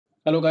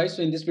Hello guys,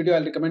 so in this video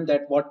I'll recommend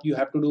that what you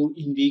have to do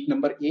in week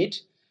number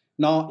 8.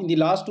 Now in the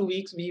last 2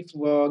 weeks we've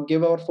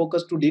gave our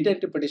focus to data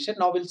interpretation.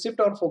 Now we'll shift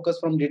our focus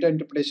from data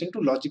interpretation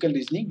to logical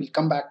reasoning. We'll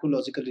come back to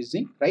logical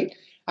reasoning, right?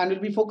 And we'll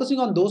be focusing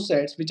on those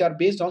sets which are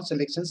based on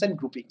selections and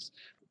groupings.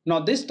 Now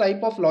this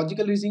type of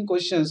logical reasoning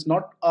questions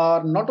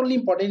are not only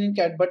important in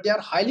CAT but they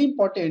are highly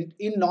important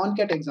in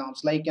non-CAT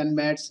exams like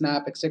NMAT,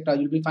 SNAP, etc.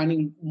 You'll be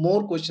finding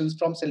more questions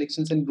from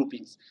selections and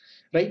groupings.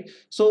 Right.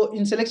 So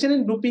in selection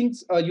and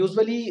groupings,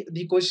 usually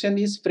the question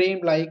is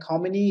framed like how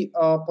many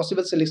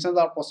possible selections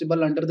are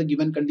possible under the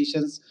given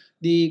conditions.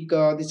 The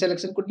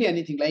selection could be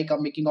anything like a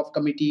making of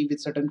committee with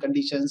certain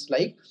conditions,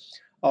 like,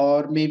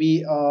 or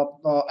maybe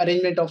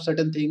arrangement of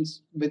certain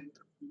things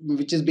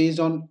which is based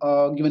on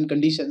given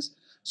conditions.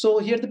 So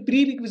here the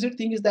prerequisite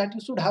thing is that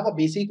you should have a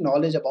basic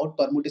knowledge about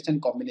permutation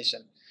and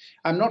combination.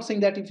 I'm not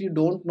saying that if you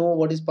don't know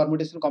what is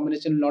permutation and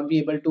combination, you'll not be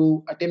able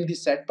to attempt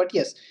this set. But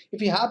yes,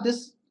 if you have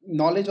this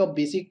knowledge of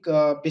basic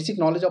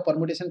knowledge of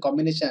permutation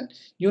combination,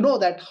 you know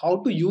that how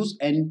to use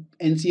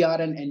NCR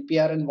and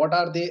NPR and what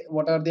are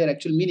their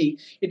actual meaning.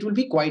 It will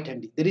be quite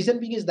handy. The reason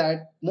being is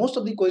that most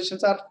of the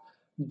questions are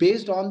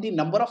based on the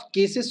number of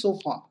cases so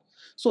far.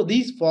 So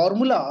these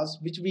formulas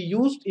which we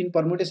used in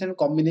permutation and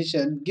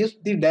combination gives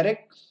the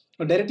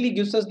directly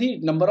gives us the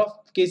number of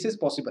cases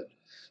possible.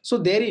 So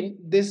therein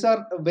these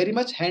are very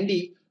much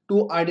handy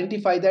to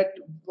identify that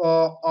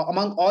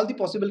among all the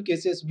possible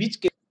cases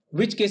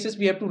which cases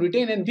we have to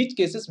retain and which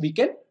cases we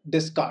can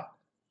discard.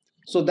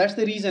 So that's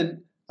the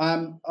reason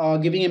I'm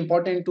giving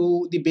importance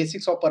to the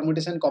basics of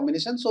permutation and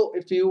combination. So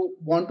if you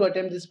want to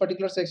attempt this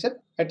particular section,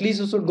 at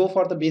least you should go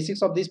for the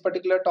basics of this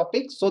particular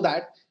topic so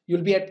that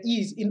you'll be at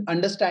ease in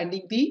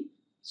understanding the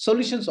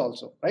solutions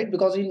also, right?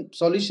 Because in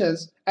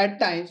solutions, at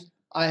times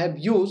I have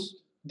used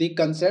the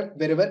concept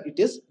wherever it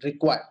is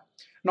required.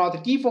 Now the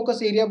key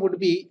focus area would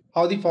be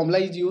how the formula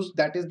is used.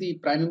 That is the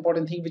prime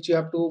important thing which you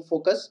have to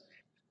focus.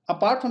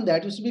 Apart from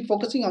that, you should be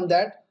focusing on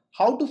that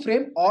how to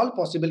frame all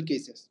possible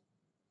cases,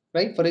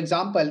 right? For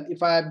example,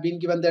 if I have been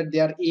given that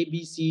there are A,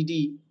 B, C,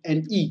 D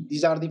and E,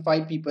 these are the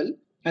 5 people,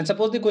 and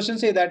suppose the question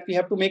say that we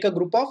have to make a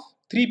group of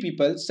 3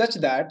 people such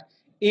that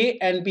A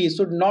and B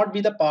should not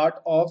be the part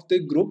of the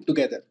group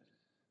together,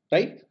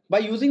 right? By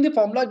using the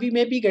formula, we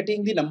may be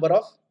getting the number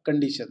of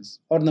conditions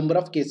or number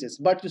of cases,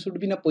 but you should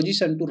be in a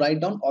position to write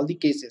down all the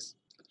cases.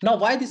 Now,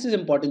 why this is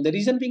important? The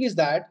reason being is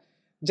that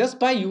just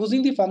by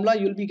using the formula,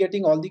 you'll be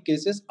getting all the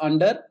cases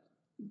under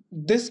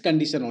this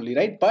condition only,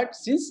 right? But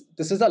since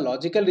this is a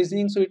logical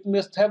reasoning, so it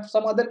must have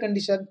some other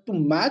condition to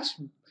match,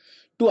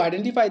 to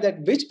identify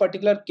that which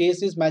particular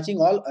case is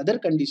matching all other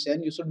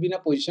condition. You should be in a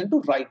position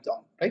to write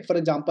down, right? For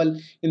example,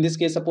 in this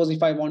case, suppose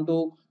if I want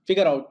to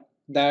figure out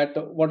that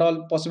what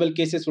all possible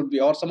cases would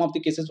be or some of the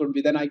cases would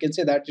be, then I can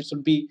say that it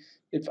should be,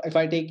 if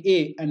I take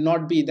A and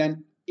not B,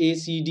 then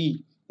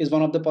ACD is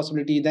one of the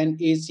possibility, then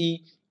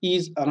AC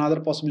is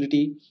another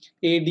possibility,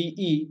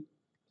 ADE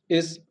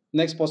is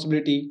next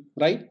possibility,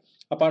 right?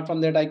 Apart from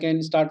that, I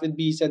can start with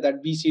B, said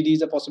that BCD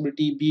is a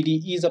possibility,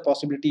 BDE is a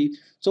possibility.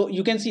 So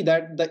you can see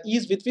that the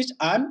ease with which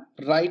I'm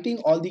writing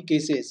all the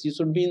cases, you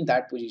should be in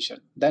that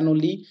position. Then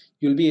only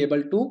you'll be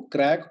able to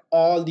crack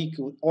all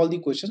the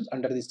questions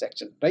under this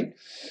section, right?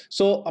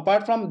 So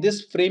apart from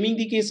this framing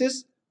the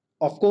cases,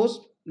 of course,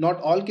 not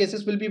all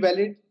cases will be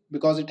valid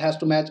because it has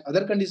to match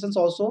other conditions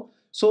also.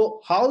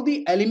 So how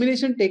the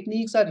elimination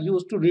techniques are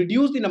used to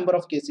reduce the number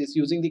of cases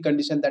using the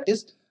condition, that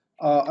is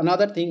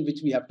another thing which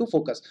we have to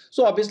focus.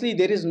 So obviously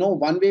there is no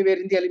one way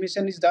wherein the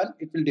elimination is done.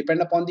 It will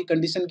depend upon the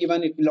condition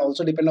given. It will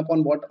also depend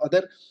upon what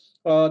other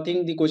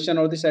thing the question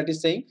or the set is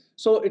saying.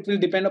 So it will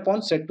depend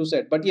upon set to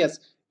set. But yes,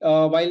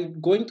 while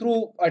going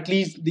through at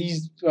least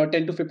these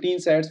 10 to 15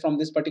 sets from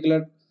this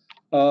particular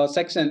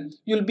section,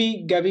 you'll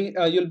be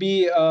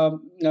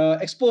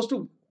exposed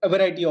to a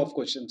variety of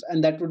questions,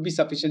 and that would be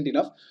sufficient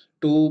enough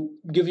to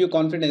give you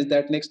confidence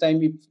that next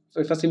time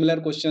if a similar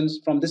questions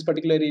from this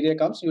particular area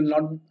comes, you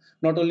will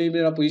not only be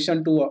in a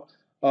position to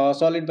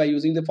solve it by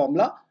using the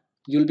formula,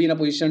 you'll be in a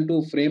position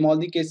to frame all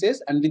the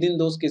cases, and within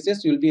those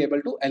cases you'll be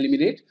able to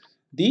eliminate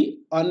the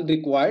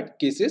unrequired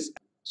cases.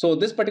 So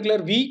this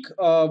particular week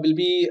will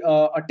be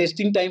a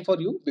testing time for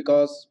you,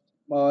 because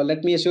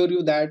let me assure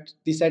you that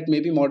the set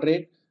may be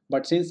moderate,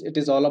 but since it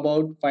is all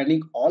about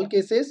finding all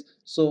cases,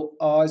 so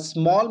a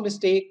small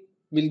mistake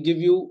will give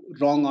you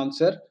wrong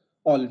answer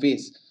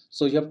always.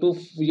 So you have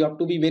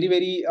to be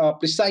very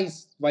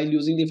precise while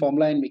using the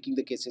formula and making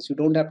the cases. You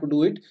don't have to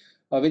do it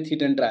with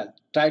hit and trial.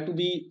 Try to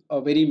be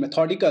very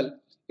methodical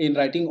in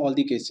writing all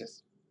the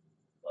cases.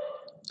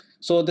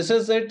 So this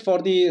is it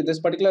for this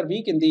particular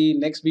week. In the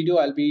next video,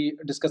 I'll be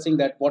discussing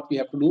that what we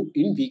have to do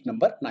in week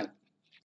number 9.